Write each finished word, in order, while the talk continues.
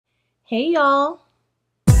Hey y'all.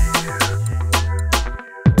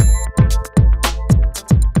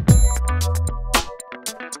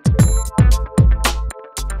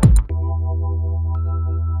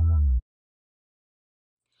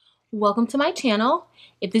 Welcome to my channel.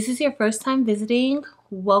 If this is your first time visiting,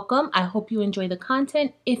 welcome. I hope you enjoy the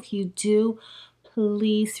content. If you do,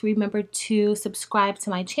 please remember to subscribe to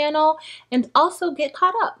my channel and also get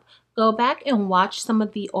caught up. Go back and watch some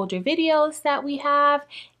of the older videos that we have.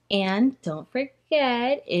 And don't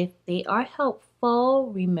forget, if they are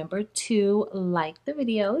helpful, remember to like the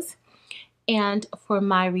videos. And for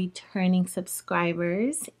my returning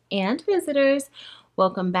subscribers and visitors,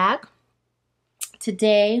 welcome back.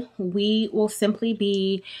 Today, we will simply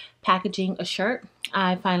be packaging a shirt.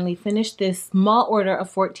 I finally finished this small order of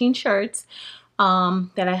 14 shirts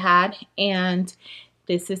that I had, and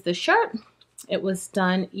this is the shirt. It was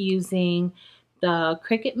done using the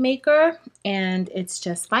CRICUT maker, and it's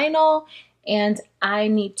just vinyl, and I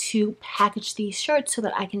need to package these shirts so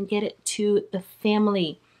that I can get it to the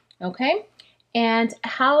family, okay? And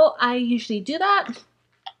how I usually do that,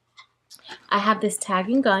 I have this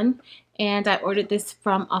tagging gun, and I ordered this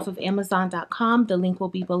from off of Amazon.com. The link will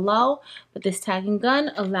be below. But this tagging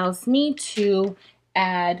gun allows me to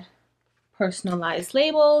add personalized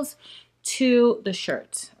labels to the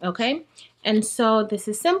shirts, okay? And so this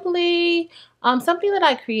is simply something that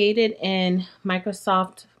I created in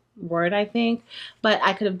Microsoft Word, I think, but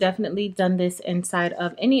I could have definitely done this inside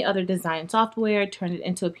of any other design software, turn it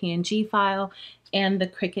into a PNG file, and the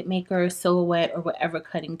CRICUT maker, Silhouette, or whatever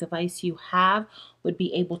cutting device you have would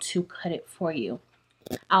be able to cut it for you.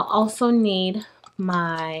 I'll also need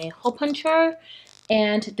my hole puncher,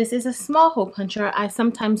 and this is a small hole puncher. I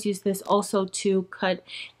sometimes use this also to cut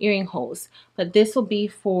earring holes, but this will be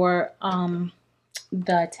for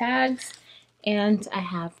the tags. And I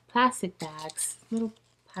have plastic bags, little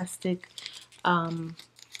plastic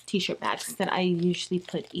t-shirt bags that I usually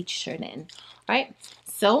put each shirt in. All right,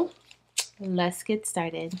 so let's get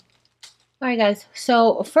started. All right, guys,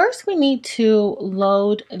 so first we need to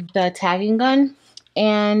load the tagging gun,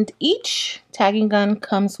 and each tagging gun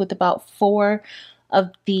comes with about 4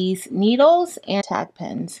 of these needles and tag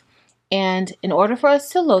pins. And in order for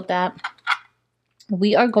us to load that,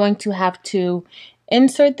 we are going to have to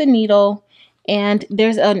insert the needle, and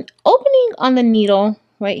there's an opening on the needle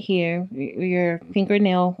right here. Your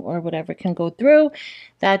fingernail or whatever can go through.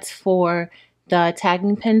 That's for the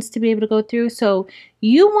tagging pins to be able to go through. So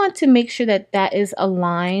you want to make sure that that is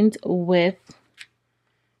aligned with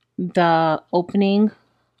the opening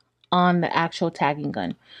on the actual tagging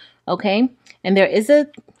gun, okay? And there is a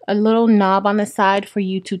little knob on the side for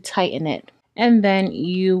you to tighten it, and then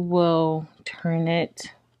you will turn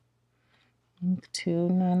it to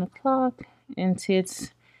 9 o'clock and see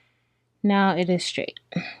it's now it is straight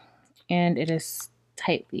and it is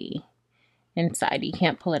tightly inside. You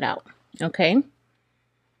can't pull it out, okay?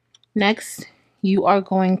 Next, you are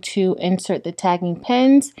going to insert the tagging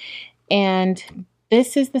pins, and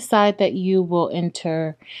this is the side that you will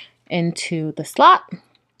enter into the slot.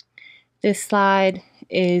 This side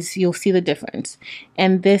is, you'll see the difference,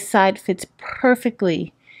 and this side fits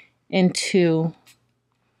perfectly into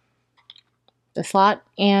the slot,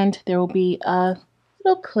 and there will be a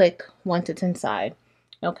little click once it's inside.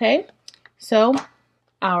 Okay, so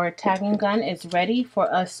our tagging gun is ready for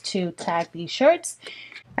us to tag these shirts. All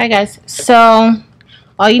right, guys, so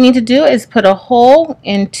all you need to do is put a hole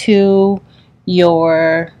into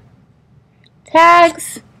your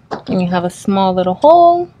tags, and you have a small little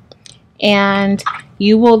hole, and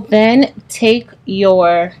you will then take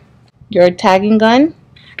your tagging gun,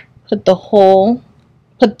 put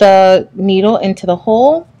the needle into the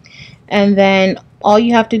hole, and then all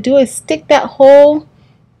you have to do is stick that hole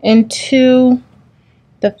into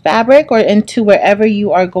the fabric or into wherever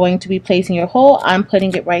you are going to be placing your hole. I'm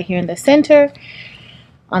putting it right here in the center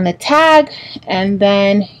on the tag, and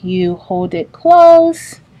then you hold it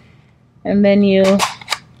close, and then you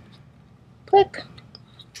click,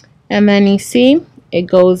 and then you see it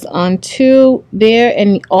goes onto there,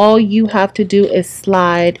 and all you have to do is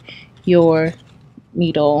slide your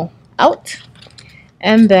needle out,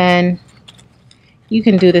 and then you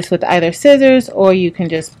can do this with either scissors or you can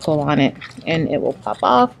just pull on it and it will pop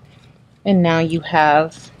off, and now you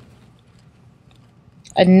have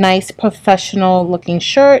a nice professional looking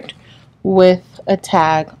shirt with a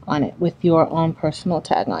tag on it, with your own personal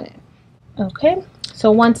tag on it. Okay, so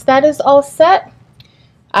once that is all set,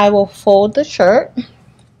 I will fold the shirt.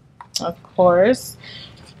 Of course,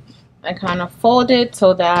 I kind of fold it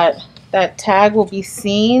so that that tag will be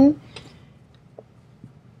seen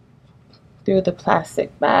through the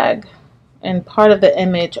plastic bag and part of the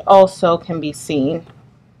image also can be seen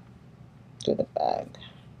through the bag.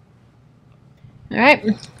 All right,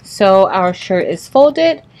 so our shirt is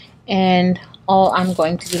folded, and all I'm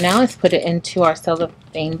going to do now is put it into our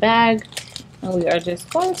cellophane bag, and we are just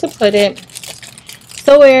going to put it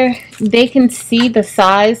so where they can see the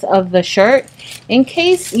size of the shirt, in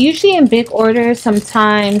case, usually in big orders,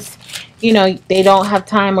 sometimes, you know, they don't have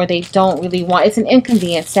time or they don't really want, it's an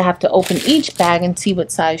inconvenience to have to open each bag and see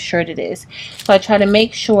what size shirt it is. So I try to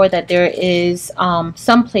make sure that there is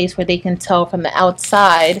some place where they can tell from the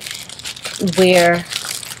outside where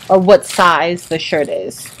or what size the shirt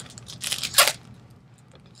is.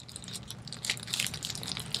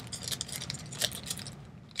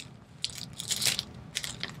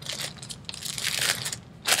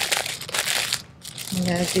 And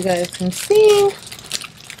as you guys can see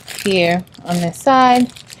here on this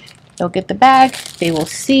side, they'll get the bag. They will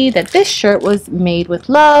see that this shirt was made with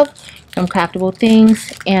love from Craftable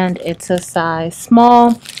Things, and it's a size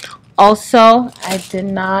small. Also, I did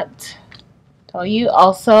not tell you,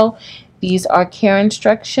 also these are care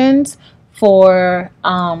instructions for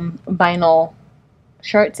vinyl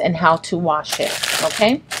shirts and how to wash it.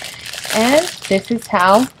 Okay, and this is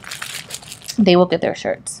how they will get their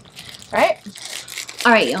shirts.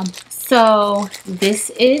 All right, y'all. So this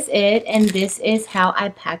is it, and this is how I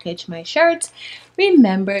package my shirts.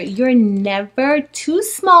 Remember, you're never too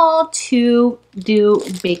small to do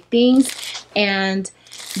big things, and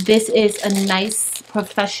this is a nice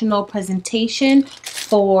professional presentation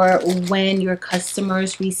for when your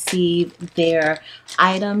customers receive their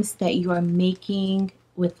items that you are making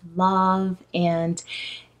with love and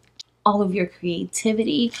all of your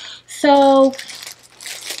creativity. So,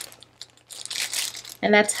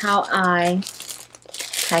 and that's how I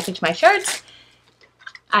package my shirts.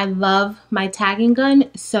 I love my tagging gun,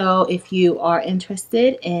 so if you are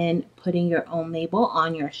interested in putting your own label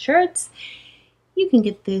on your shirts, you can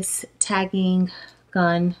get this tagging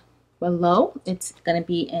gun below. It's going to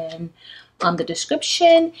be in the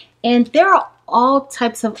description, and there are all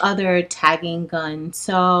types of other tagging guns,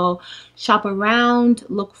 so shop around,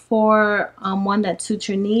 look for one that suits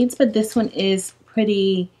your needs, but this one is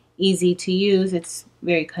pretty easy to use. It's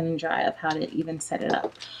very cut and dry of how to even set it up.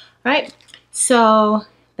 All right, so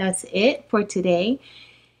that's it for today.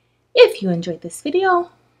 If you enjoyed this video,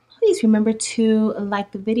 please remember to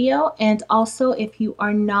like the video, and also if you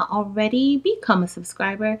are not already, become a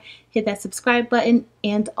subscriber. Hit that subscribe button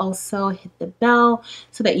and also hit the bell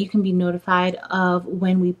so that you can be notified of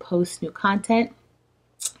when we post new content.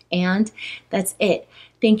 And that's it.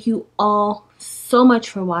 Thank you all so much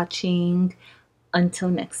for watching. Until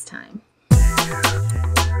next time.